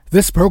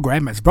This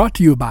program is brought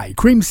to you by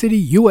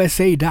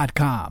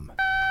CreamCityUSA.com.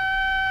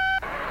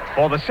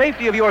 For the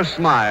safety of your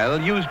smile,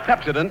 use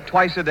Pepsodent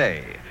twice a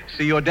day.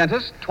 See your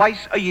dentist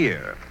twice a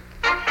year.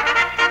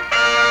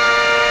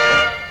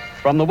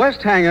 From the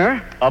West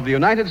Hangar of the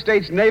United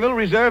States Naval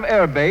Reserve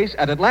Air Base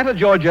at Atlanta,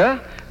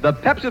 Georgia, the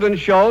Pepsodent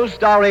Show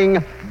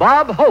starring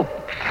Bob Hope.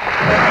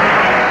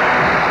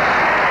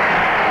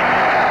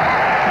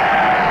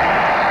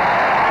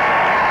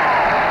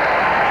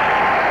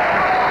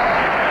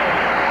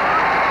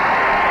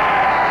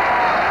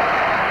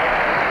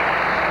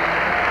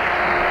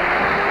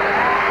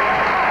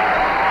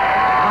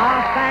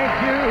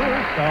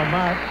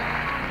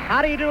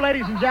 How do you do,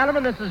 ladies and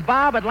gentlemen? This is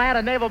Bob,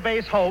 Atlanta Naval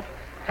Base Hope,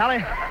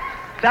 telling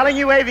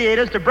you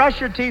aviators to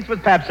brush your teeth with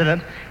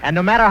Pepsodent, and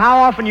no matter how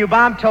often you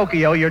bomb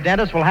Tokyo, your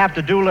dentist will have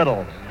to do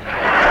little.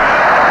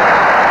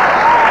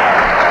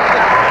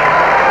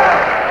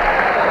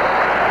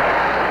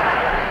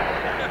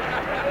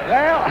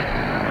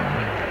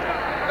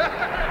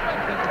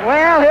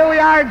 Well, here we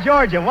are in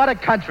Georgia. What a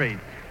country.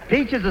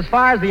 Peaches as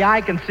far as the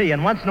eye can see,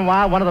 and once in a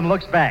while, one of them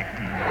looks back.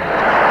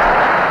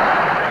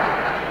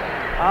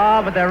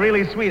 Oh, but they're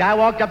really sweet. I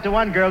walked up to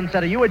one girl and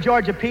said, "Are you a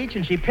Georgia peach?"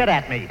 And she pit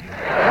at me.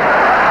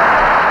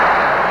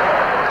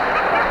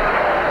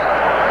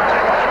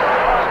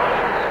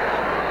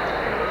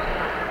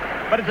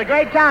 But it's a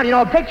great town. You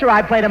know, a picture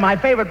I played of my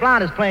favorite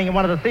blonde is playing in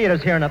one of the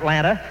theaters here in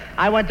Atlanta.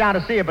 I went down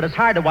to see it, but it's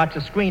hard to watch the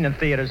screen in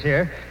theaters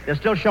here. They're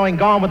still showing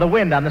Gone with the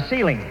Wind on the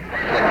ceiling.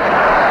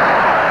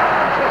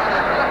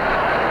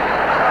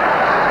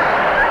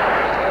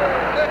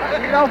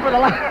 You know, for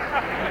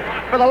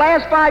the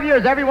last 5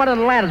 years, everyone in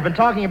Atlanta has been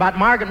talking about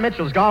Margaret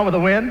Mitchell's Gone with the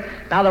Wind.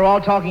 Now they're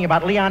all talking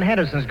about Leon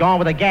Henderson's Gone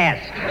with a Gas.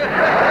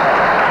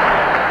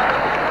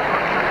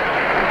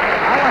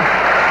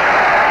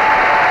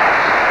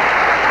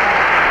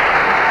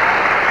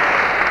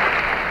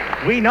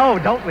 We know,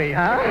 don't we,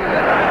 huh?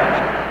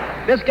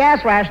 This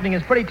gas rationing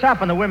is pretty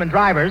tough on the women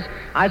drivers.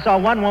 I saw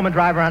one woman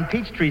driver on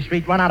Peachtree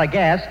Street run out of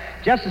gas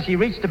just as she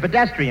reached a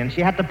pedestrian. She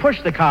had to push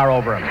the car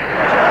over him.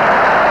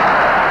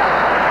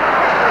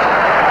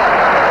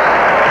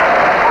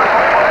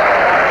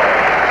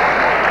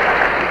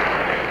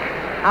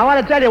 I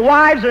want to tell you,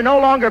 wives are no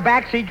longer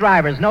backseat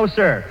drivers. No,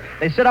 sir.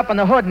 They sit up on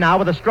the hood now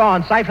with a straw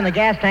and siphon the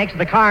gas tanks of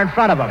the car in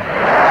front of them.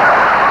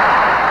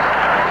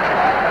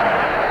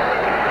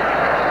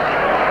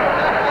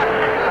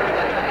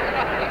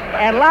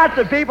 And lots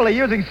of people are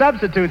using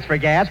substitutes for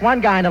gas.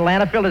 One guy in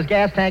Atlanta filled his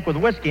gas tank with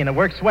whiskey, and it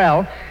worked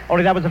swell.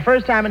 Only that was the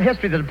first time in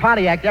history that a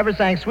Pontiac ever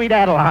sang Sweet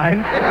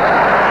Adeline.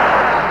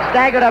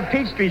 Staggered up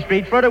Peachtree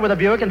Street, flirted with a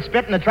Buick, and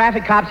spit in the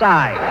traffic cop's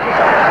eye.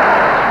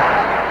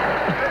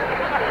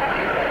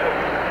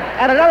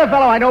 And another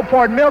fellow I know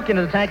poured milk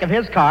into the tank of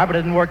his car, but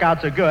it didn't work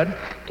out so good.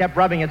 Kept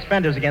rubbing its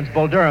fenders against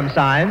Bull Durham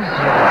signs.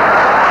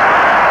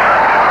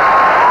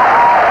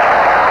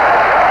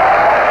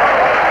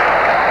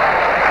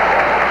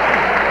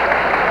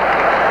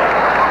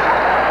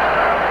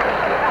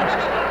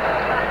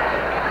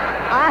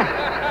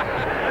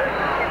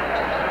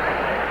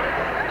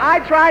 I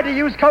tried to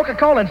use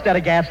Coca-Cola instead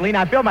of gasoline.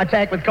 I filled my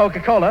tank with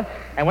Coca-Cola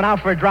and went out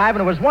for a drive,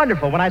 and it was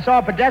wonderful. When I saw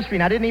a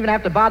pedestrian, I didn't even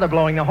have to bother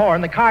blowing the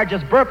horn. The car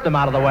just burped them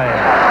out of the way.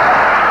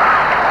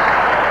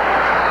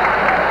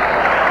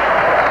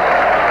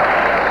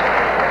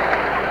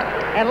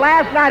 And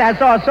last night, I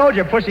saw a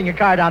soldier pushing a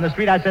car down the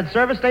street. I said,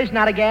 "Service station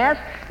out of gas?"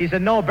 He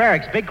said, "No,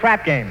 barracks, big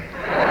crap game."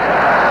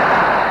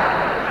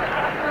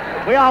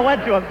 We all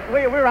went to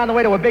we were on the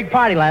way to a big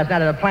party last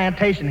night at a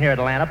plantation here at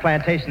Atlanta.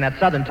 Plantation, that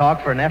Southern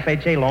talk for an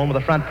FHA loan with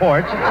a front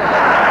porch.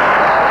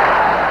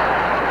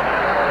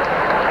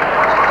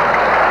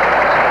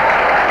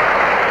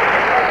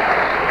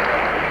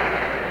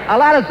 A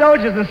lot of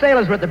soldiers and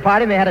sailors were at the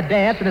party, and they had a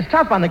dance, and it's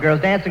tough on the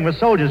girls dancing with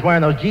soldiers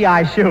wearing those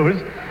GI shoes.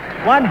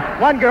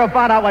 One girl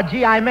found out what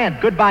GI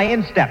meant, goodbye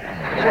instep.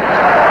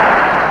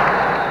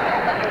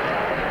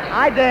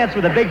 I danced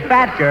with a big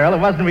fat girl. It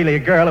wasn't really a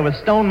girl. It was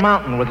Stone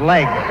Mountain with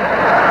legs.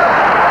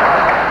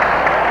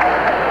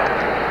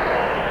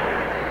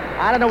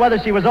 I don't know whether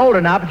she was old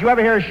or not, but you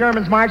ever hear of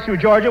Sherman's March through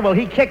Georgia? Well,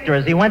 he kicked her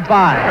as he went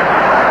by.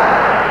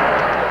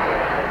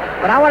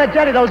 But I want to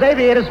tell you, those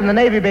aviators from the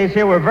Navy base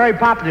here were very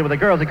popular with the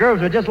girls. The girls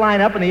would just line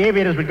up, and the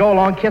aviators would go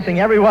along kissing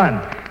every one.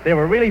 They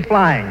were really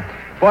flying.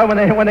 Boy,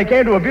 when they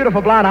came to a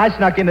beautiful blonde, I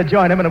snuck in to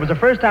join them, and it was the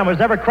first time I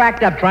was ever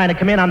cracked up trying to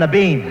come in on the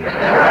beam.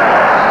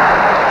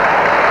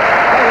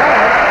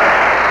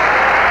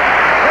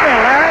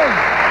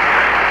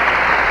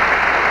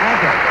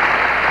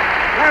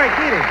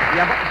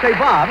 Say,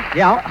 Bob.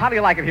 Yeah? How do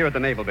you like it here at the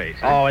Naval Base?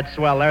 Oh, it's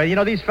swell, Larry. You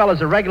know, these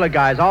fellas are regular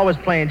guys, always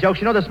playing jokes.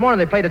 You know, this morning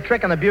they played a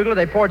trick on the bugler.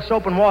 They poured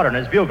soap and water in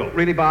his bugle.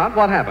 Really, Bob?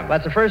 What happened?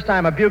 That's the first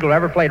time a bugler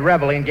ever played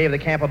reveille and gave the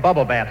camp a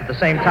bubble bath at the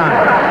same time.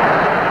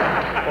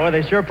 Boy,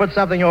 they sure put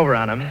something over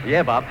on him.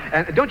 Yeah, Bob.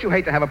 And don't you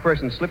hate to have a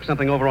person slip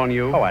something over on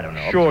you? Oh, I don't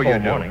know. Sure you do.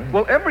 Morning.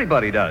 Well,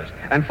 everybody does.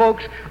 And,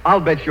 folks, I'll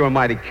bet you're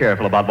mighty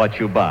careful about what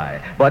you buy.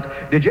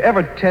 But did you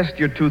ever test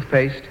your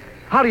toothpaste?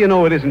 How do you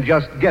know it isn't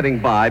just getting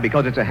by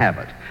because it's a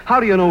habit? How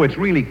do you know it's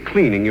really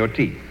cleaning your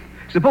teeth?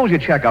 Suppose you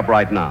check up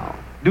right now.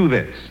 Do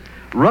this.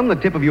 Run the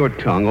tip of your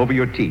tongue over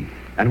your teeth.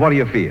 And what do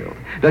you feel?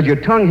 Does your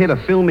tongue hit a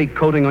filmy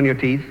coating on your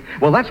teeth?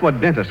 Well, that's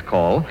what dentists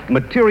call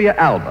materia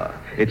alba.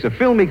 It's a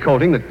filmy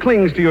coating that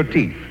clings to your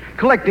teeth,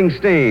 collecting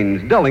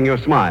stains, dulling your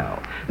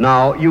smile.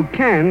 Now, you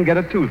can get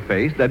a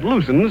toothpaste that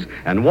loosens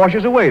and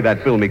washes away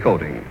that filmy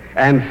coating.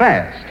 And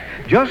fast.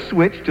 Just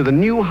switch to the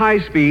new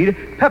high-speed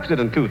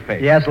Pepsodent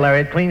toothpaste. Yes,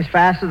 Larry, it cleans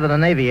faster than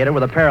an aviator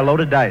with a pair of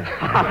loaded dice.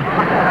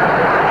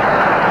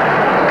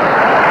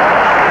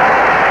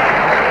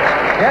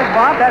 Yes,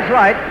 Bob, that's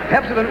right.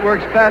 Pepsodent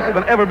works faster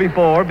than ever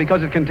before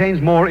because it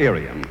contains more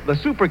irium, the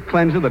super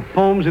cleanser that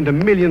foams into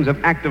millions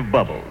of active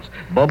bubbles.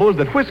 Bubbles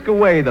that whisk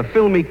away the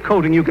filmy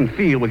coating you can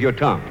feel with your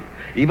tongue.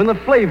 Even the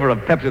flavor of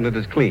Pepsodent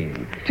is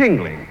clean,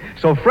 tingling,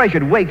 so fresh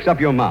it wakes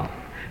up your mouth.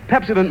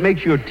 Pepsodent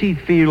makes your teeth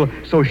feel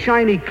so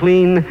shiny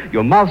clean,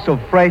 your mouth so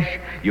fresh,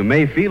 you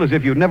may feel as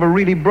if you'd never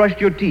really brushed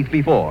your teeth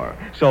before.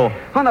 So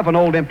hunt up an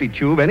old empty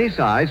tube, any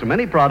size, from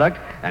any product,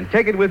 and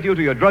take it with you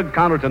to your drug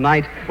counter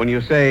tonight when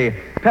you say,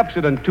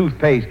 Pepsodent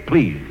toothpaste,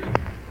 please.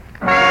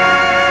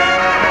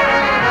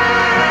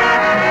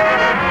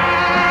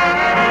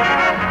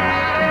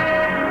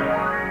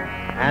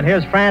 And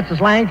here's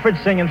Francis Langford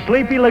singing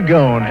Sleepy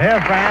Lagoon.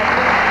 Here,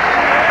 Francis.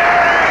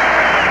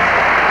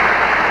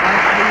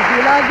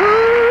 Sleepy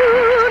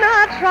Lagoon,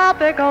 a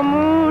tropical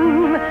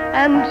moon,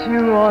 and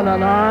two on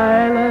an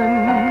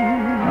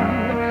island.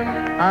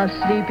 A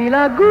sleepy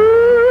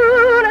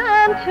lagoon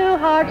and two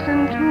hearts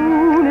in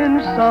tune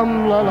in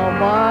some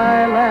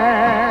lullaby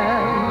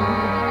land.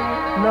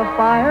 The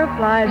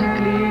fireflies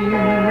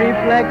gleam,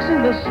 reflects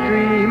in the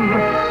stream.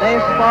 They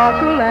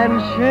sparkle and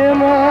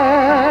shimmer.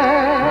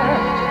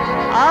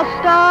 A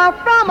star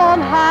from on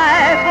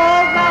high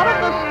falls out of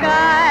the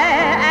sky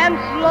and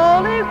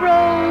slowly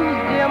grows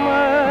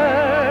dimmer.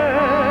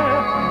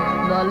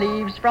 The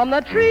leaves from the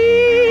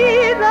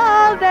trees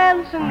all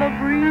dance in the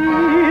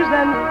breeze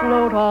and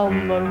float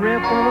on the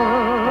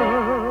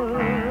ripple.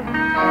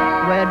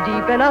 We're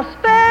deep in a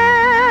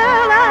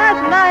spell as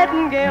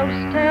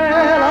nightingales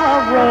tell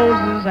of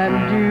roses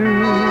and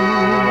dew.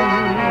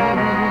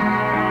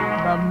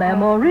 The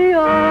memory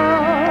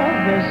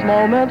of this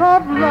moment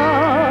of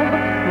love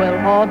will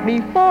haunt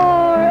me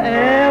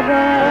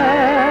forever.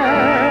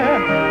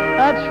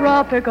 A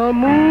tropical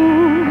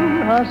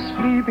moon, a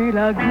sleepy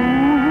lagoon,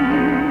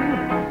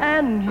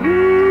 and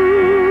you.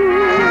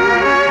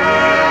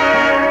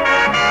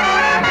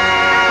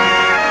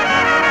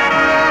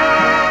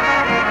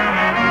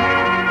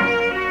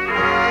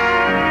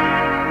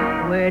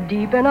 We're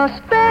deep in a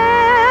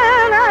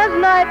spell as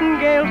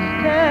nightingales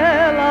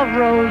tell of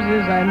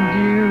roses and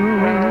dew.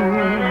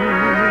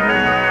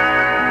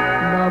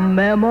 The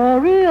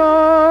memory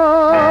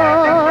of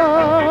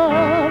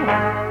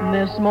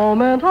this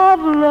moment of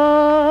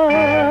love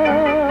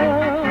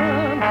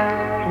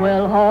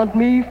will haunt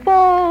me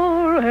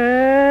forever.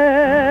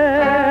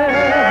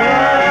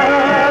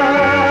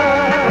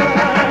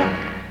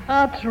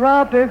 A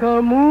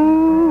tropical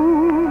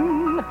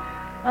moon,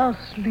 a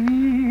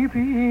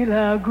sleepy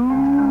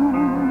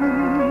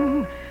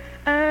lagoon,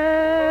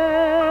 and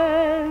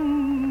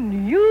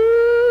you.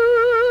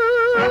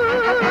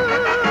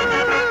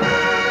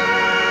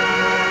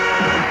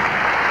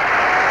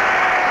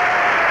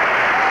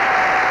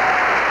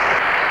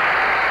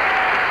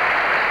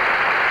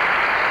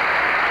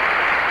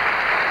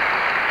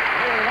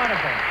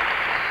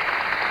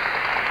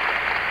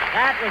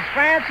 That was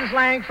Francis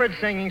Langford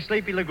singing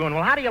Sleepy Lagoon.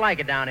 Well, how do you like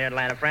it down here in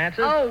Atlanta,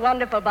 Francis? Oh,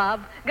 wonderful,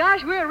 Bob.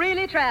 Gosh, we're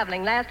really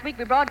traveling. Last week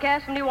we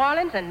broadcast from New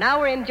Orleans, and now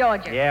we're in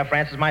Georgia. Yeah,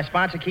 Francis, my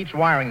sponsor keeps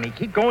wiring me.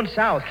 Keep going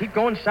south. Keep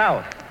going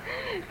south.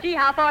 Gee,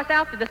 how far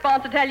south did the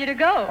sponsor tell you to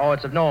go? Oh,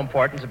 it's of no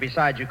importance.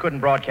 Besides, you couldn't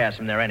broadcast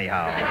from there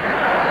anyhow.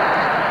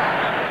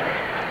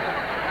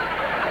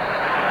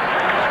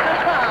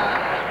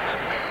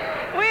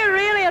 We're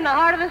really in the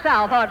heart of the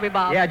South, aren't we,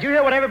 Bob? Yeah, did you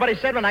hear what everybody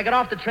said when I got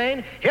off the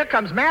train? Here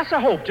comes Massa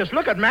Hope. Just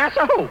look at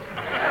Massa Hope.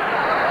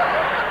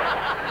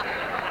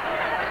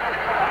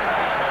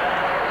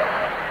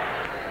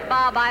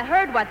 Bob, I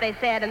heard what they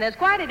said, and there's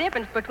quite a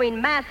difference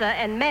between massa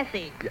and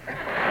messy.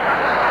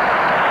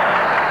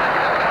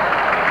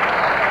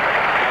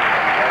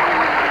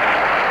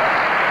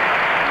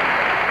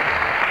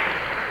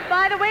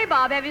 By the way,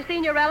 Bob, have you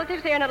seen your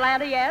relatives here in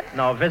Atlanta yet?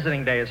 No,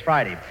 visiting day is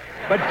Friday.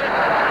 But...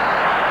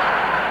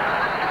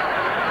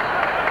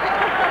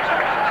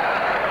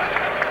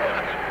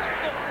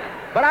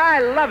 But I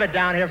love it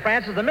down here,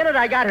 Francis. The minute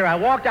I got here, I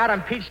walked out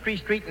on Peachtree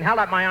Street and held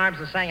up my arms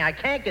and sang, I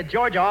can't get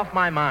Georgia off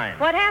my mind.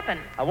 What happened?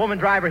 A woman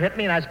driver hit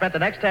me, and I spent the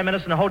next 10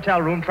 minutes in a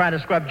hotel room trying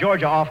to scrub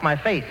Georgia off my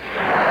face.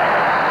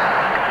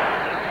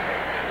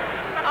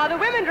 Are the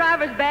women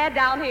drivers bad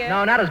down here?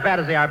 No, not as bad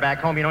as they are back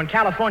home. You know, in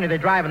California, they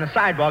drive in the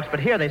sidewalks, but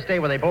here they stay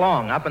where they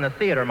belong, up in the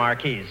theater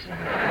marquees.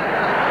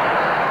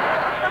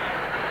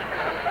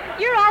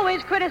 You're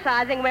always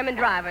criticizing women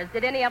drivers.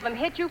 Did any of them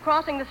hit you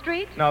crossing the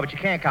street? No, but you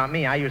can't count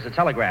me. I use the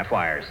telegraph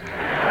wires.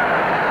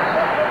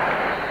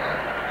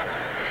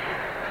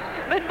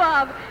 But,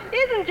 Bob,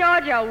 isn't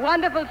Georgia a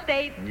wonderful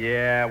state?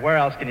 Yeah, where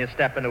else can you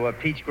step into a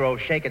peach grove,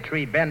 shake a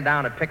tree, bend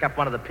down and pick up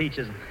one of the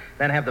peaches, and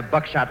then have the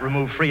buckshot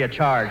removed free of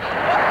charge?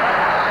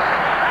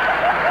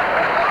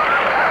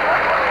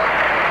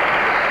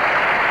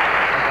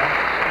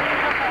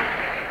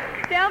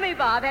 Tell me,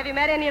 Bob, have you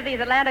met any of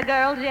these Atlanta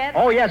girls yet?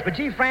 Oh, yes, but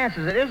gee,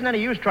 Francis, it isn't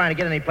any use trying to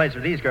get any place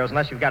with these girls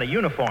unless you've got a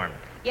uniform.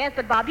 Yes,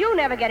 but, Bob, you'll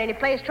never get any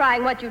place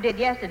trying what you did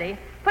yesterday.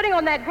 Putting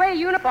on that gray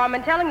uniform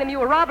and telling them you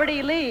were Robert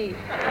E. Lee.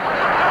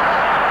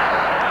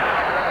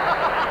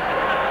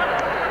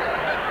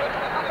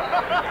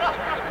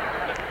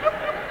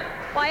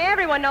 Why,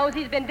 everyone knows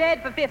he's been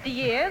dead for 50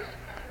 years.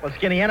 Well,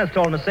 Skinny Ennis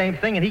told him the same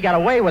thing, and he got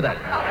away with it.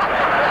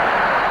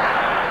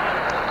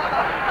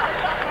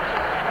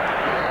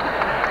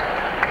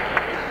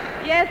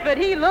 Yes, but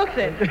he looks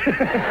it.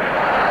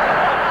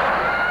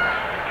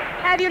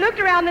 Have you looked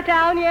around the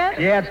town yet?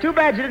 Yeah, it's too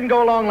bad you didn't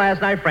go along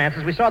last night,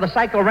 Francis. We saw the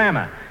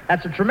cyclorama.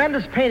 That's a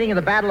tremendous painting of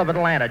the Battle of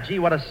Atlanta. Gee,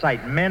 what a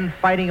sight. Men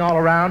fighting all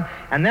around.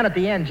 And then at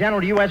the end,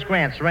 General U.S.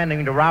 Grant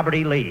surrendering to Robert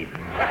E. Lee.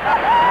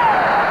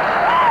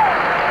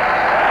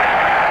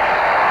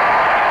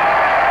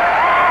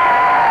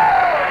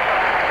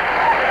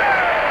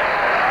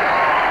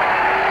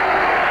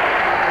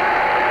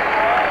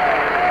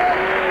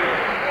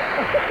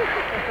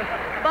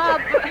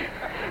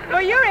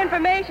 For your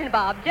information,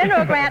 Bob,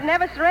 General Grant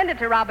never surrendered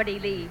to Robert E.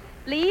 Lee.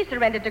 Lee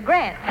surrendered to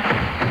Grant.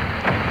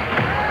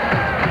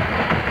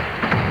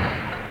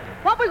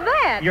 What was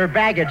that? Your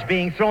baggage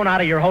being thrown out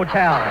of your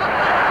hotel.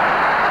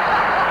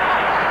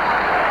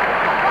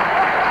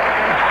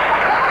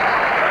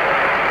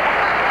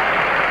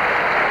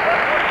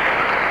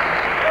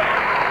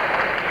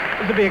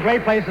 This would be a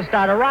great place to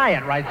start a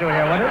riot right through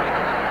here, wouldn't it?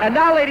 And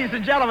now, ladies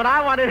and gentlemen,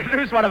 I want to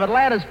introduce one of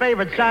Atlanta's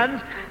favorite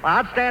sons, an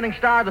outstanding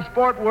star of the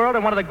sport world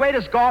and one of the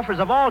greatest golfers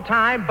of all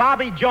time,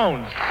 Bobby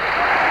Jones.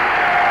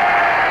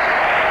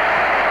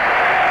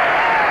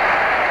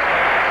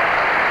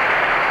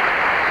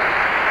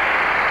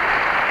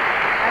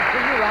 That's for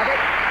you, Robert.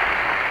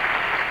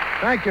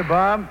 Thank you,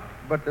 Bob.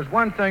 But there's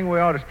one thing we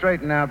ought to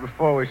straighten out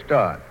before we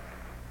start.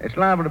 It's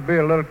liable to be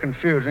a little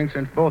confusing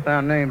since both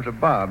our names are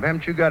Bob.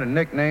 Haven't you got a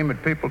nickname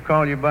that people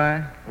call you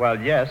by?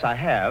 Well, yes, I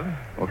have.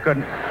 Well,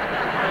 couldn't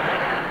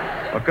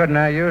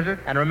I use it?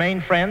 And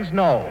remain friends?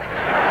 No.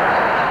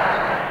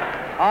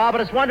 Oh,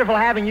 but it's wonderful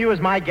having you as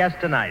my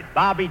guest tonight,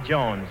 Bobby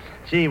Jones.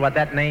 Gee, what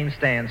that name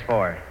stands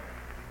for.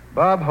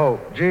 Bob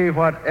Hope. Gee,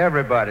 what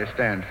everybody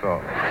stands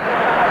for.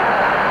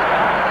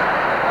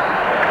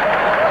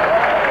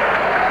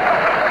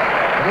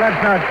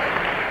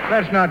 But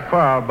let's not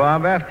quarrel,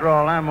 Bob. After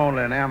all, I'm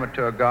only an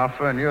amateur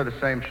golfer, and you're the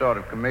same sort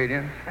of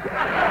comedian.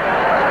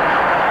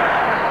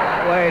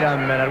 Wait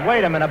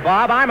a minute,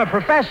 Bob. I'm a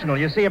professional.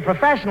 You see, a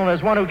professional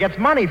is one who gets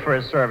money for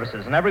his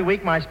services. And every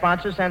week my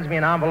sponsor sends me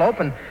an envelope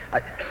and...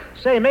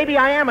 Say, maybe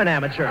I am an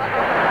amateur.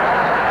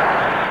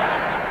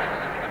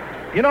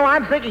 You know,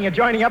 I'm thinking of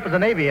joining up as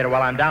an aviator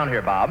while I'm down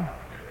here, Bob.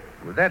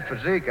 With that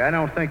physique, I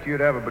don't think you'd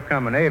ever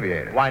become an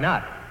aviator. Why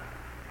not?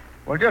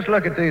 Well, just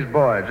look at these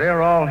boys.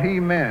 They're all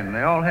he-men.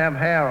 They all have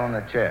hair on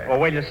their chest. Well,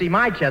 wait till you see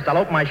my chest. I'll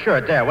open my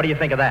shirt there. What do you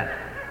think of that?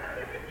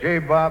 Gee,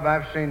 Bob,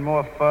 I've seen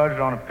more fudge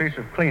on a piece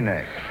of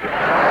Kleenex.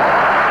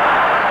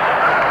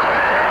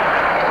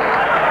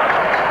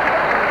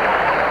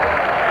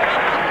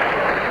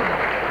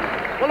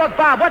 Well, look,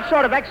 Bob, what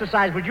sort of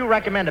exercise would you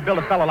recommend to build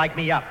a fellow like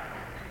me up?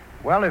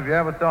 Well, have you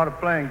ever thought of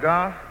playing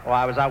golf? Well,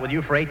 I was out with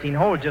you for 18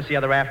 holes just the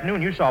other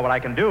afternoon. You saw what I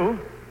can do.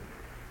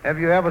 Have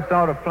you ever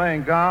thought of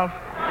playing golf?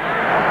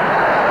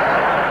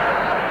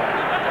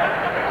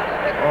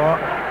 Oh,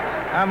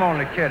 I'm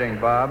only kidding,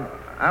 Bob.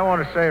 I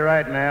want to say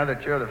right now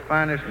that you're the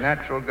finest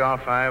natural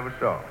golfer I ever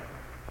saw.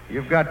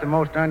 You've got the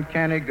most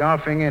uncanny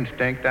golfing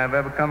instinct I've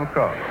ever come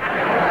across.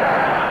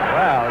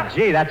 Well,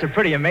 gee, that's a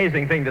pretty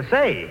amazing thing to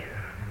say.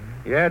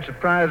 Yeah, it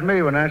surprised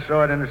me when I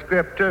saw it in the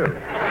script, too.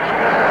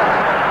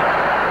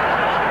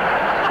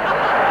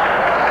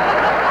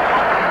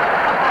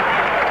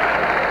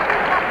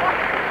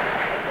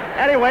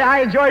 Anyway, I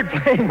enjoyed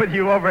playing with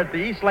you over at the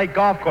East Lake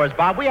Golf Course,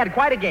 Bob. We had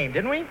quite a game,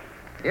 didn't we?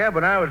 Yeah,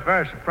 but I was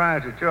very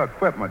surprised at your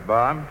equipment,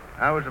 Bob.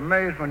 I was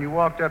amazed when you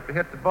walked up to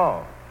hit the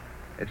ball.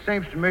 It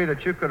seems to me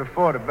that you could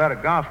afford a better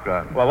golf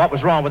club. Well, what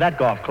was wrong with that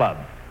golf club?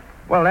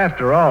 Well,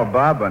 after all,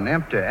 Bob, an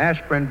empty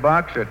aspirin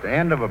box at the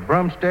end of a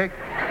broomstick?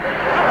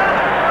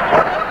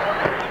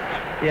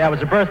 Yeah, it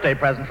was a birthday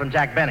present from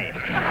Jack Benny.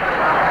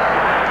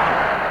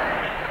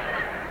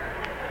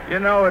 You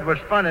know, it was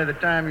funny the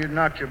time you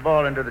knocked your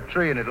ball into the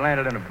tree and it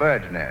landed in a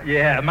bird's nest.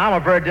 Yeah, Mama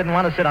Bird didn't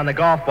want to sit on the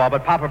golf ball,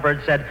 but Papa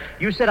Bird said,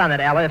 "You sit on it,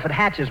 Ella. If it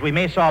hatches, we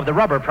may solve the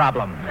rubber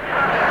problem."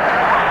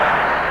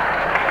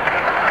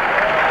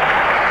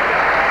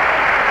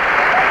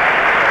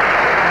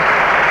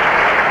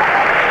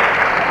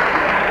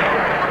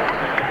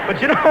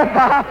 But you know,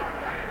 Bob,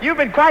 you've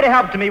been quite a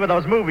help to me with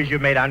those movies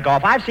you've made on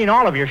golf. I've seen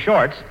all of your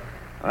shorts.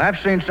 Well,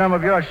 I've seen some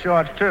of your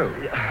shorts, too.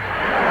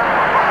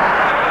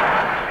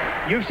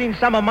 You've seen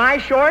some of my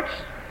shorts?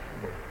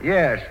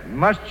 Yes.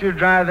 Must you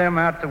dry them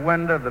out the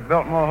window of the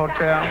Biltmore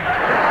Hotel?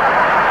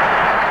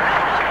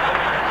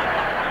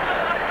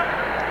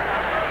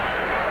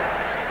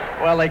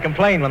 Well, they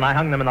complained when I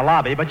hung them in the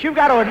lobby, but you've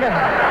got to admit...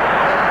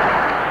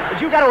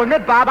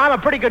 Bob, I'm a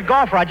pretty good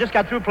golfer. I just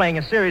got through playing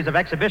a series of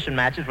exhibition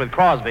matches with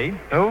Crosby.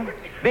 Who?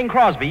 Bing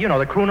Crosby, you know,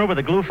 the crooner with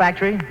the glue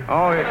factory.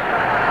 Oh,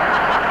 yeah.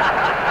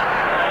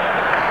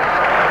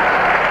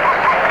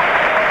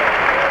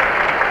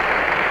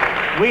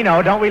 We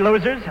know, don't we,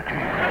 losers?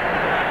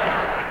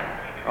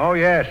 Oh,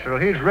 yes. Well,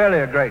 he's really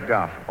a great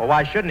golfer. Well,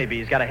 why shouldn't he be?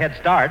 He's got a head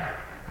start.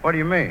 What do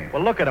you mean?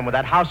 Well, look at him with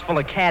that house full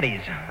of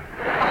caddies.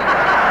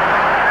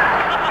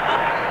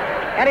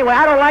 Anyway,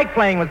 I don't like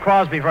playing with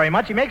Crosby very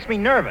much. He makes me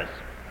nervous.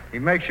 He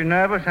makes you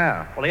nervous?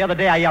 How? Well, the other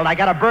day I yelled, "I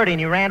got a birdie," and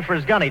he ran for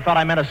his gun. He thought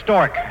I meant a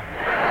stork.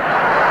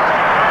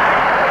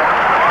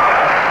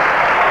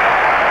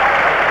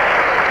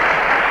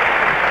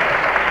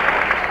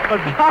 But,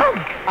 Bob,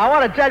 I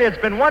want to tell you, it's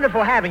been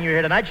wonderful having you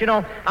here tonight. You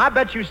know, I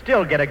bet you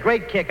still get a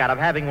great kick out of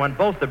having won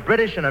both the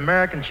British and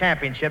American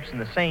championships in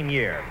the same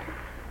year.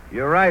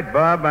 You're right,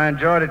 Bob. I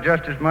enjoyed it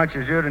just as much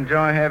as you'd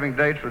enjoy having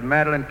dates with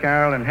Madeline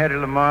Carroll and Hedy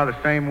Lamarr the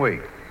same week.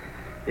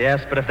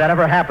 Yes, but if that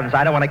ever happens,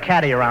 I don't want a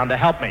caddy around to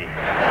help me.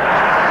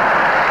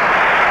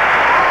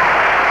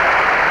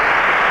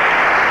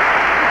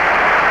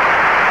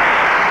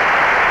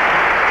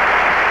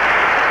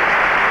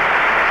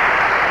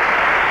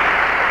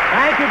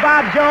 Thank you,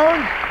 Bob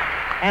Jones.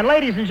 And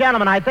ladies and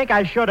gentlemen, I think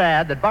I should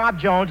add that Bob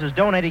Jones is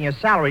donating his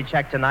salary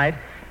check tonight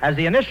as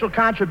the initial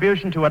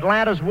contribution to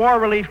Atlanta's war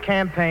relief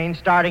campaign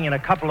starting in a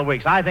couple of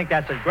weeks. I think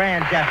that's a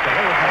grand gesture. Thank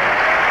you,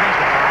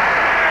 Bob.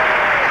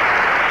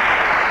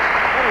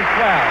 Very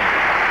swell.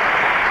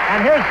 And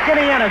here's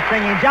Skinny Ennis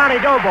singing Johnny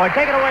Doughboy.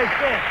 Take it away,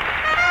 Skin.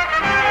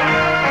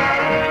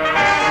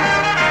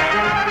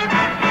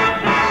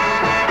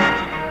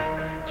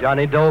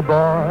 Johnny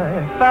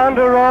Doughboy found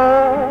a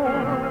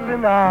rose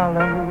in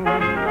Ireland,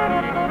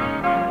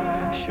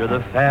 sure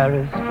the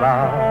fairest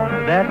flower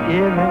that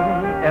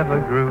ever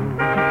grew.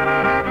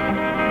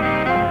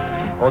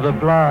 Oh, the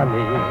blondie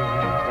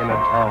in a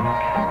trunk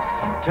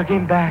took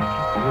him back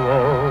to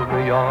old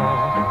New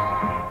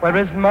York, where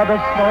his mother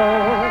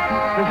spoke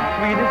the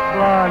sweetest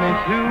blarney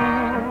too.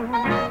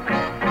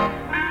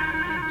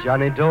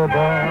 Johnny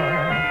Doughboy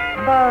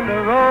found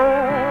a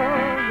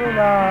rose in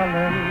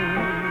Ireland,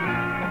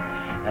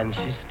 and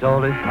she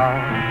stole his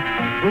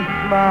heart with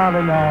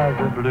smiling eyes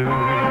of blue.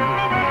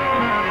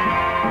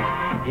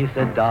 He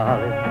said,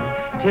 "Darling,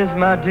 'tis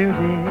my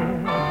duty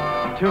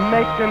to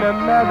make an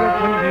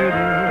American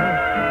beauty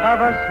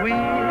of a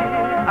sweet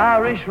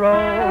Irish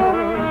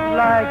rose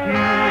like you."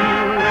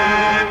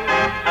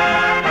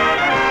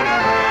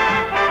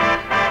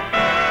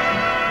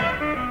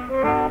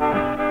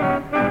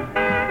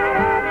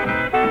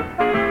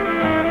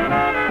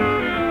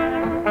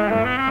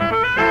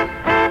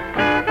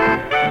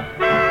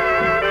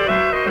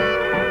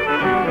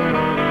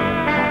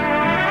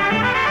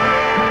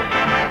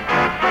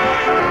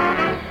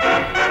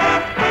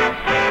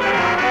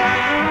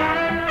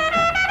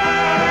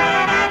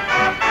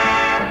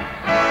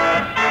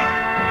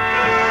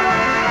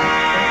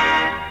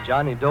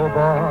 Johnny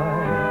Doughboy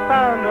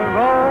found a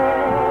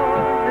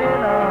rose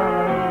in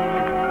Ireland,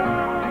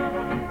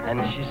 and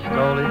she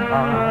stole his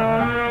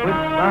heart with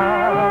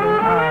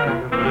smiling eyes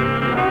of blue.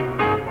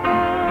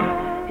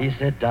 He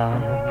said,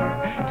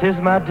 "Darling, 'tis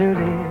my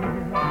duty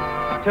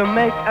to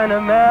make an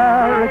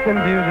American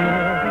beauty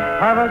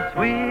of a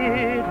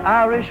sweet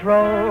Irish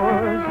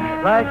rose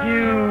like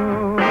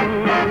you."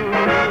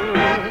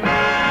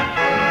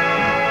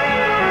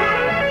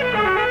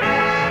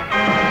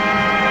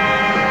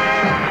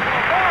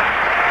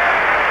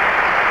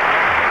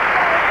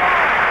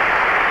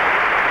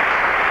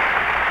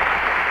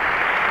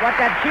 What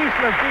that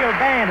Keesler Field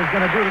band is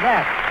going to do to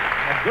that.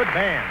 A good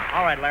band.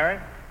 All right, Larry.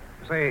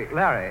 Say,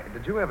 Larry,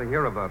 did you ever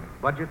hear of a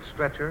budget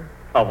stretcher?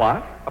 A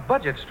what? A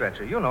budget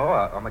stretcher. You know,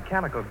 a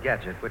mechanical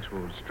gadget which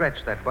will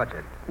stretch that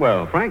budget.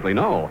 Well, frankly,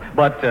 no.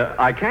 But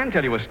I can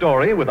tell you a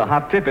story with a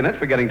hot tip in it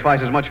for getting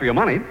twice as much for your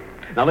money.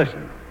 Now,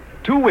 listen.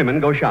 Two women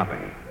go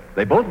shopping.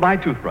 They both buy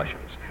toothbrushes.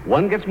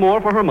 One gets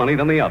more for her money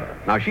than the other.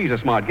 Now, she's a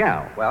smart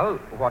gal. Well,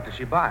 what does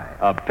she buy?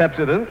 A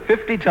Pepsodent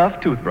 50 Tough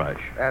toothbrush.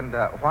 And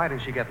why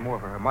does she get more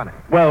for her money?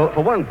 Well,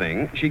 for one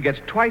thing, she gets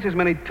twice as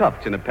many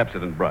tufts in a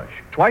Pepsodent brush.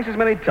 Twice as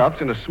many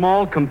tufts in a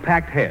small,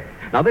 compact head.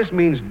 Now, this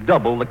means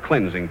double the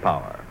cleansing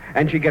power.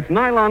 And she gets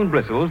nylon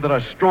bristles that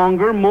are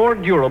stronger, more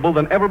durable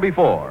than ever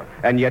before,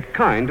 and yet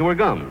kind to her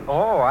gums.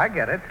 Oh, I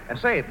get it. And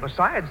say,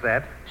 besides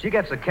that, she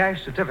gets a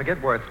cash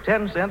certificate worth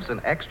 10 cents in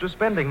extra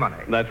spending money.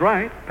 That's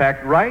right.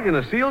 Packed right in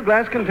a sealed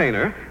glass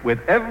container with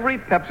every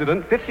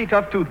Pepsodent 50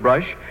 Tough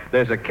toothbrush,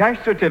 there's a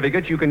cash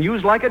certificate you can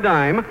use like a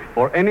dime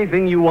for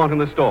anything you want in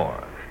the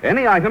store.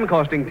 Any item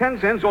costing 10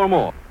 cents or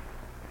more.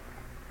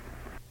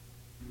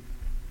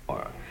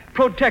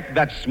 Protect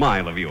that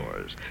smile of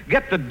yours.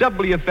 Get the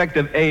doubly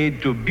effective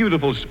aid to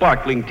beautiful,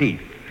 sparkling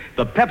teeth.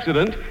 The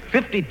Pepsodent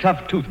 50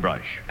 Tough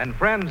toothbrush. And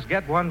friends,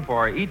 get one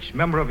for each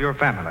member of your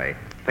family.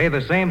 Pay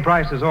the same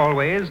price as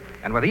always,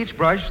 and with each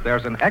brush,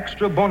 there's an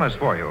extra bonus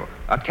for you.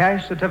 A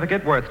cash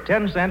certificate worth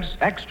 10 cents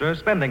extra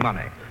spending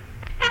money.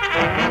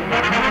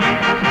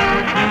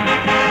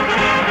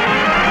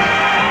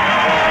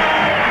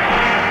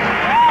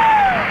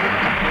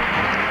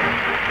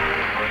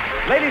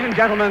 Ladies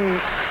and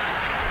gentlemen,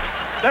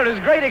 there is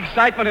great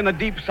excitement in the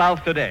Deep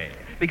South today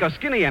because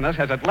Skinny Ennis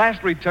has at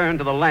last returned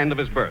to the land of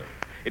his birth.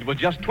 It was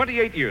just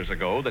 28 years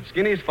ago that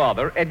Skinny's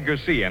father, Edgar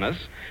C. Ennis,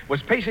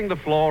 was pacing the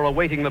floor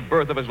awaiting the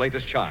birth of his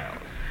latest child.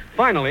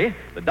 Finally,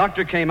 the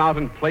doctor came out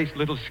and placed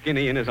little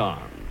Skinny in his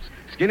arms.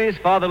 Skinny's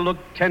father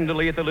looked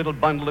tenderly at the little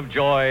bundle of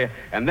joy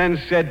and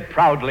then said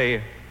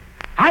proudly,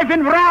 I've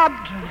been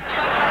robbed.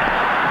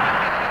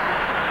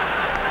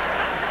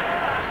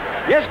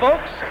 Yes,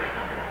 folks,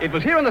 it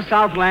was here in the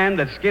Southland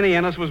that Skinny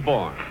Ennis was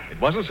born.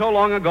 It wasn't so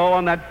long ago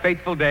on that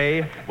fateful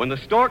day when the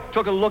stork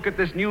took a look at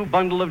this new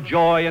bundle of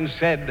joy and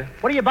said,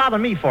 What are you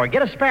bothering me for?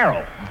 Get a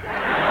sparrow.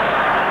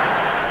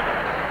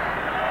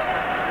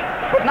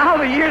 But now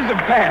the years have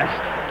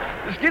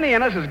passed. Skinny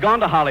Ennis has gone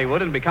to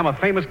Hollywood and become a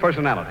famous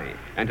personality.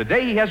 And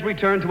today he has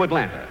returned to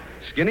Atlanta.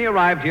 Skinny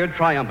arrived here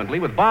triumphantly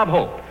with Bob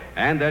Hope.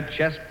 And their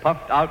chests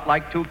puffed out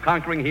like two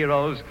conquering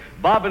heroes,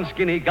 Bob and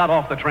Skinny got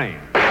off the train.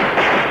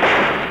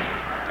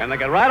 And they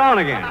got right on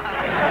again.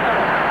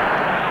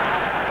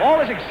 All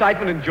this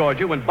excitement in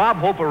Georgia when Bob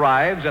Hope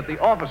arrives at the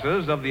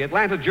offices of the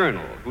Atlanta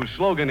Journal, whose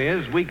slogan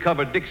is, "We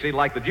cover Dixie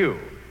like the Jew."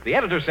 The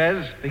editor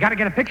says, We got to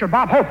get a picture of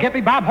Bob Hope. Get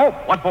me Bob Hope.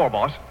 "What for,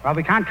 boss?" Well,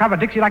 we can't cover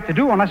Dixie like the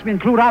do unless we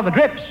include all the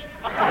drips.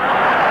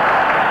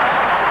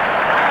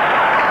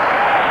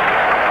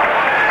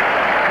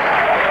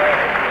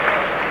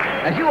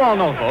 As you all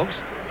know, folks,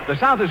 the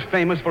South is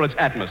famous for its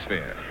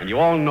atmosphere, and you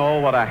all know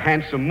what a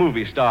handsome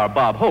movie star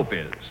Bob Hope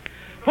is.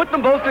 Put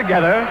them both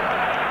together,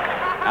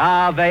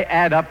 they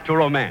add up to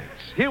romance.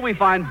 Here we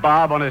find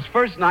Bob on his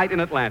first night in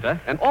Atlanta,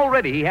 and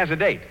already he has a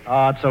date.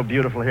 Oh, it's so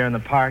beautiful here in the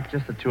park.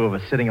 Just the two of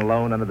us sitting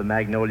alone under the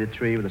magnolia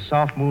tree with the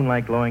soft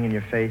moonlight glowing in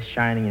your face,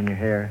 shining in your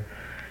hair.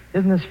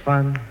 Isn't this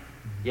fun?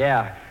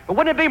 Yeah. But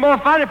wouldn't it be more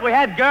fun if we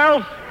had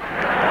girls?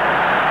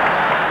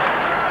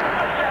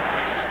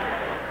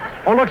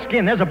 Oh, look,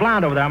 Skin, there's a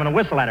blonde over there. I'm going to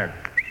whistle at her.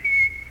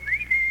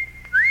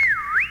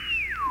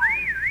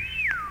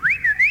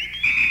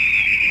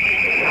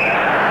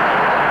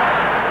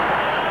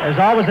 There's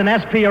always an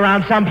SP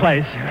around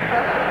someplace.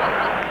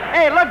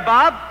 Hey, look,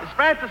 Bob. It's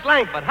Francis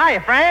Langford.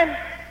 Hiya, Fran.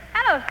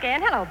 Hello,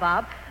 Scan. Hello,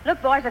 Bob.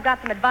 Look, boys, I've got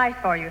some advice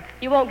for you.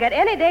 You won't get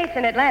any dates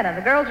in Atlanta.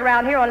 The girls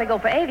around here only go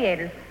for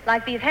aviators,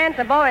 like these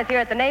handsome boys here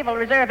at the Naval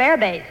Reserve Air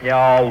Base.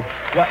 Yo,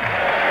 what?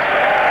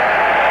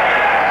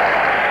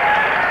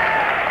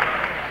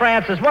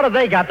 Francis, what have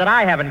they got that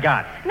I haven't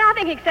got?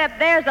 Nothing except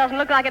theirs doesn't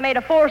look like it made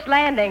a forced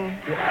landing.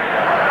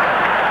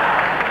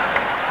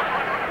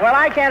 Well,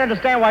 I can't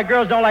understand why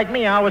girls don't like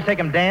me. I always take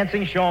them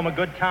dancing, show them a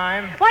good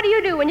time. What do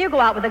you do when you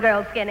go out with the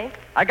girls, Skinny?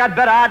 I got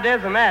better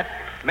ideas than that.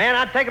 Man,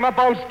 I'd take them up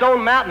on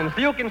Stone Mountain and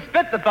see who can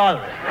spit the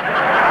farthest.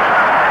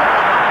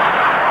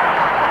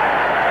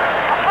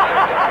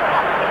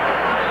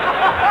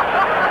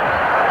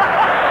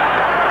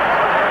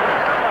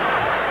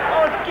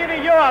 Oh,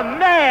 Skinny, you're a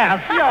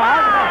mess.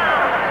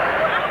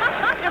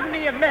 Give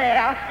me a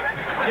mess.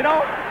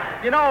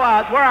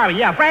 Where are we?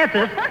 Yeah,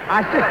 Francis.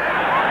 I still...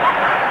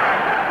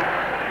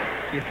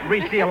 You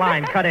reach the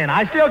line, cut in.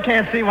 I still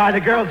can't see why the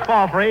girls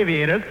fall for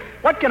aviators.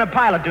 What can a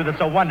pilot do that's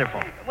so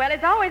wonderful? Well,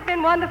 it's always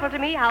been wonderful to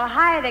me how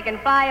high they can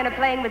fly in a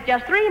plane with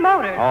just 3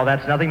 motors. Oh,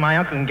 that's nothing. My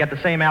uncle can get the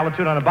same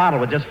altitude on a bottle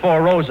with just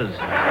 4 roses.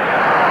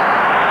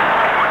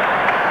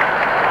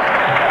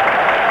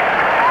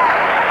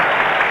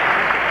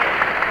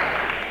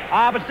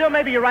 But still,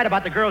 maybe you're right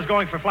about the girls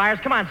going for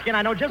flyers. Come on, Skin,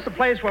 I know just the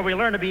place where we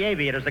learn to be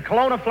aviators, the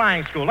Kelowna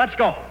Flying School. Let's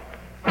go.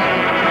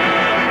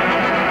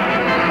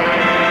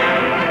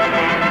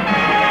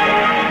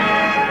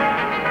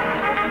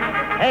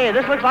 Hey,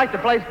 this looks like the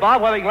place,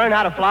 Bob, where we can learn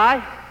how to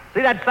fly.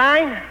 See that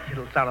sign? It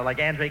sounded like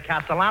Andre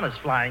Castellanos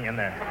flying in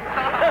there.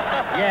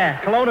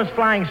 Yeah, Kelowna's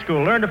Flying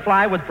School. Learn to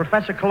fly with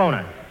Professor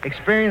Kelowna.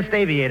 Experienced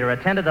aviator,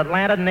 attended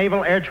Atlanta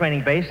Naval Air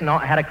Training Base and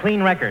had a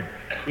clean record.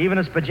 Even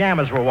his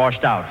pajamas were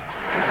washed out.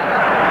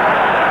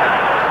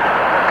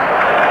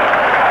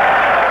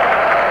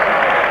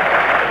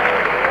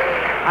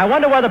 I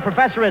wonder where the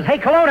professor is. Hey,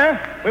 Kelowna,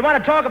 we want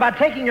to talk about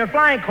taking your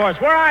flying course.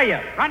 Where are you?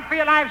 Run for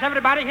your lives,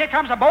 everybody. Here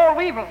comes a boll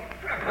weevil.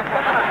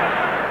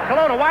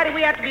 Kelowna, why do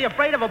we have to be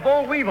afraid of a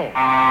boll weevil?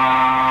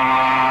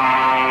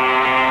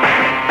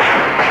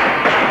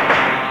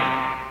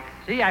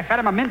 See, I fed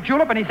him a mint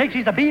julep, and he thinks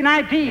he's a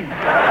B-19.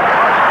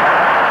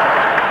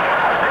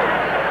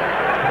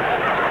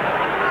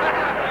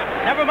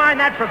 Never mind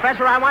that,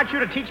 Professor. I want you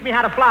to teach me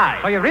how to fly.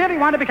 So you really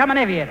want to become an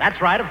aviator?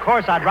 That's right. Of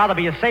course, I'd rather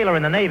be a sailor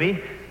in the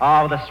Navy.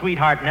 Oh, with a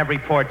sweetheart in every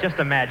port. Just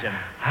imagine.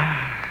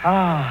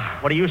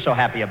 What are you so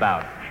happy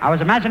about? I was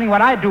imagining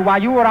what I'd do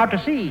while you were out to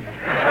sea.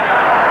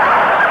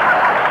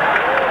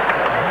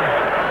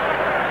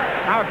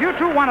 Now, if you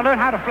two want to learn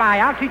how to fly,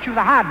 I'll teach you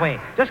the hard way.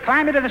 Just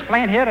climb into this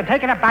plane here and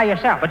take it up by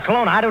yourself. But,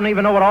 Kelowna, I don't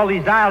even know what all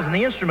these dials in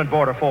the instrument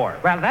board are for.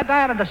 Well, that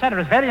dial in the center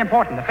is very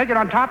important. The figure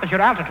on top is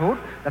your altitude.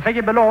 The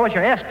figure below is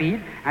your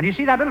airspeed. And you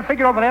see that little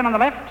figure over there on the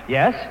left?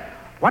 Yes?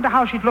 Wonder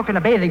how she'd look in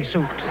a bathing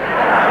suit.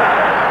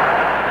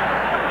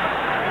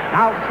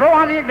 Now, throw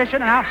on the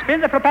ignition, and I'll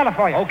spin the propeller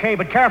for you. Okay,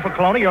 but careful,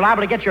 Kelowna. You're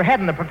liable to get your head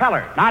in the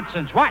propeller.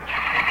 Nonsense. Watch.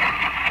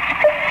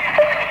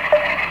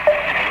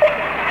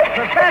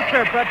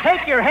 Yes, sir.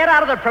 Take your head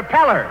out of the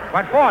propeller.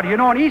 What for? Do you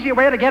know an easy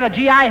way to get a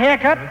GI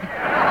haircut?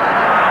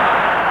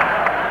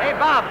 Hey,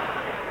 Bob,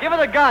 give her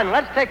the gun.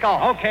 Let's take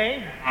off.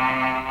 Okay.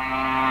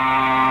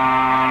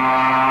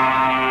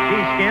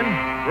 Gee, Skin,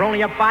 we're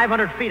only up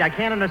 500 feet. I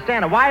can't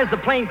understand it. Why is the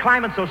plane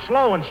climbing so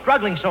slow and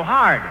struggling so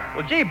hard?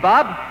 Well, gee,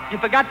 Bob, you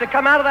forgot to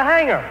come out of the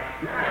hangar.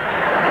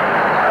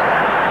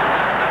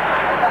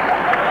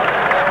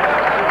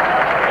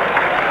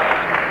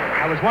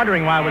 I was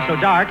wondering why it was so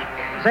dark.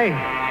 Say,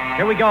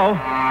 here we go.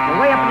 We're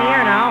way up in the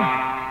air now.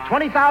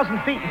 20,000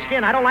 feet in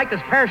Skin. I don't like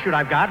this parachute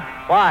I've got.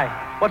 Why?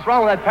 What's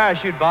wrong with that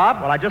parachute,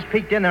 Bob? Well, I just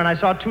peeked in there and I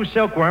saw 2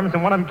 silkworms,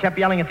 and one of them kept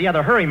yelling at the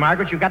other, "Hurry,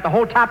 Margaret, you've got the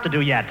whole top to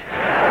do yet."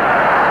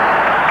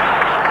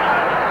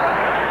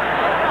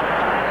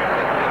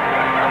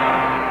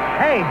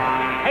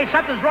 Hey,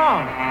 something's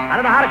wrong. I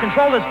don't know how to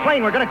control this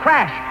plane. We're going to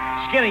crash.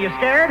 Skin, are you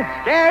scared?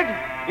 Scared?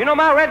 You know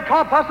my red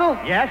corpuscle?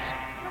 Yes.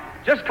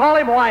 Just call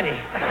him Whitey.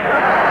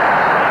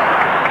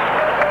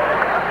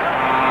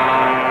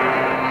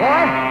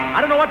 Boy,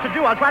 I don't know what to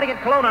do. I'll try to get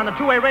Kelowna on the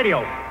two-way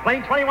radio.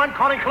 Plane 21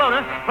 calling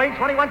Kelowna. Plane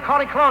 21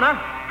 calling Kelowna.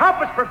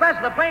 Help us,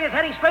 Professor. The plane is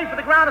heading straight for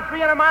the ground at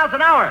 300 miles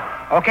an hour.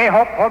 Okay,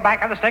 Hope, hold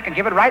back on the stick and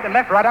give it right and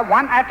left rudder,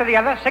 one after the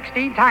other,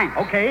 16 times.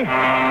 Okay.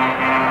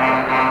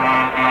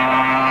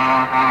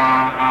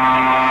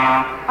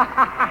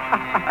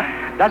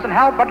 Doesn't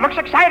help, but looks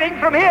exciting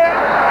from here.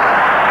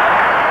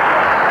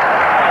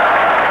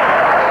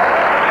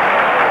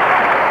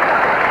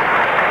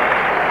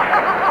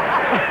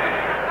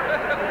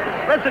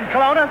 Listen,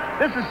 Kelowna,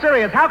 this is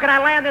serious. How can I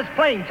land this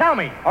plane? Tell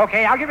me.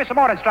 Okay, I'll give you some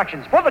more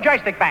instructions. Pull the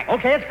joystick back.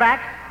 Okay, it's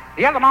back.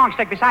 The other long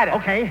stick beside it.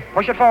 Okay.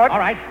 Push it forward. All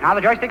right. Now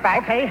the joystick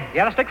back. Okay.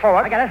 The other stick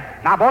forward. I got it.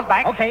 Now both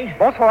back. Okay.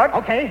 Both forward.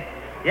 Okay.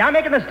 Yeah, I'm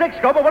making the sticks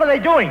go, but what are they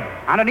doing?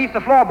 Underneath the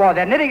floorboard,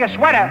 they're knitting a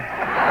sweater.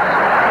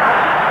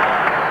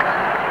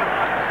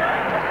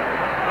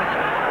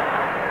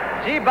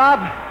 Gee, Bob,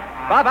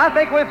 I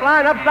think we're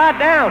flying upside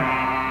down.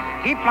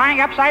 Keep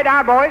flying upside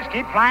down, boys.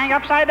 Keep flying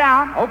upside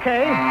down.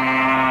 Okay.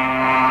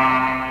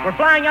 We're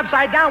flying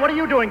upside down. What are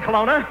you doing,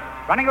 Kelowna?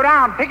 Running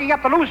around, picking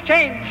up the loose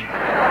change.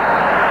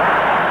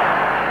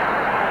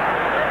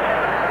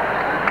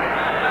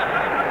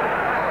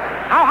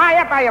 How high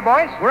up are you,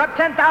 boys? We're up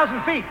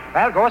 10,000 feet.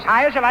 Well, go as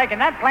high as you like. In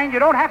that plane, you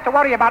don't have to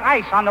worry about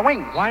ice on the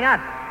wings. Why not?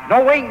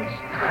 No wings.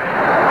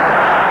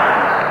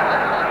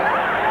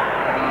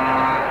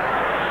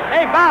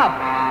 Hey, Bob.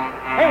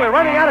 Hey, we're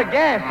running out of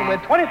gas, and we're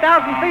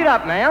 20,000 feet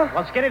up now.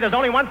 Well, Skinny, there's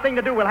only one thing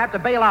to do. We'll have to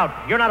bail out.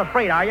 You're not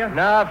afraid, are you?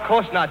 No, of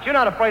course not. You're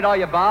not afraid, are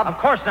you, Bob? Of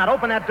course not.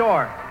 Open that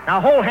door. Now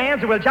hold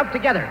hands and we'll jump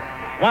together.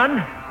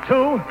 1,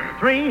 2,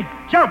 3,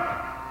 jump.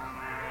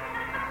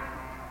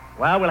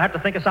 Well, we'll have to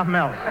think of something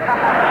else.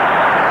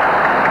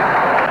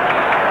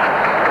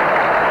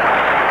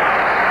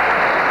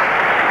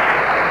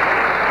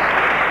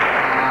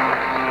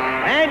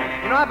 And,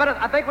 you know,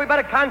 I think we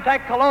better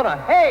contact Kelowna.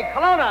 Hey,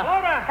 Kelowna!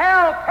 Kelowna!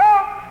 Help!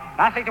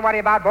 Nothing to worry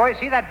about, boys.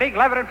 See that big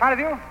lever in front of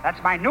you? That's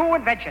my new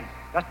invention.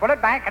 Just pull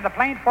it back, and the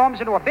plane forms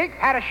into a big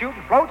parachute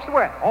and floats to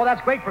Earth. Oh,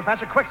 that's great,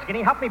 Professor. Quick,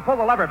 Skinny, help me pull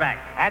the lever back.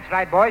 That's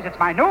right, boys. It's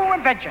my new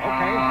invention.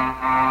 Okay.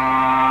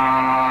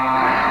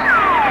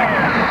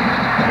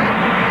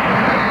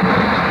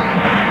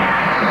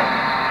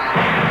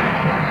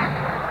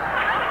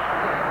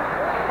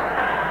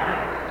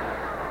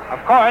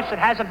 Of course, it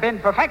hasn't been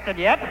perfected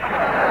yet.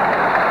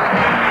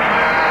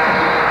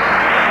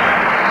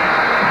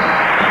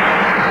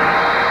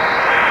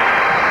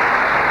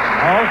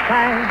 All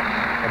thanks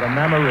for the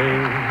memory,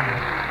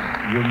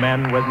 you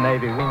men with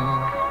Navy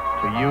wings.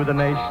 To you the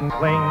nation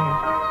clings,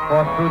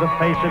 for through the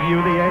face of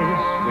you, the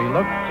ace, we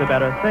look to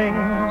better things.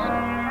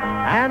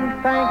 And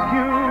thank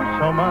you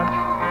so much.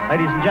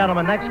 Ladies and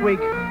gentlemen, next week,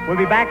 we'll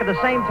be back at the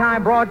same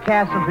time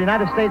broadcasting from the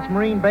United States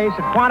Marine Base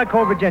at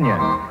Quantico, Virginia.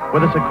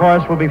 With us, of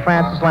course, will be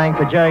Francis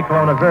Langford, Jerry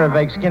Kelowna, Vera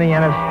Vake, Skinny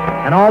Ennis,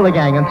 and all the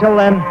gang. Until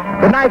then,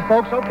 good night,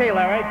 folks. Okay,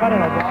 Larry, cut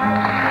it over.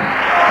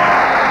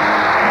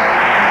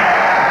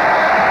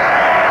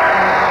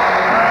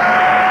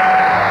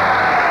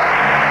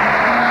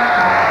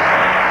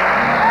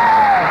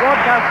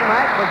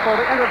 For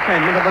the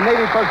entertainment of the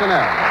Navy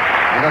personnel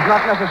and does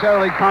not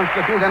necessarily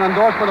constitute an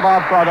endorsement of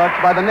our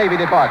product by the Navy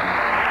Department.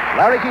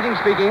 Larry Keating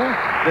speaking.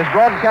 This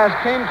broadcast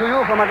came to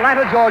you from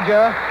Atlanta,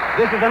 Georgia.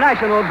 This is the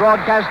National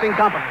Broadcasting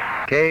Company.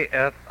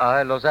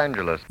 KFI Los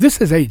Angeles.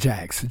 This is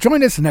Ajax.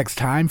 Join us next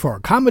time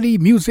for comedy,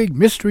 music,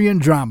 mystery, and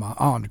drama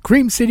on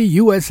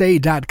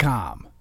CreamCityUSA.com.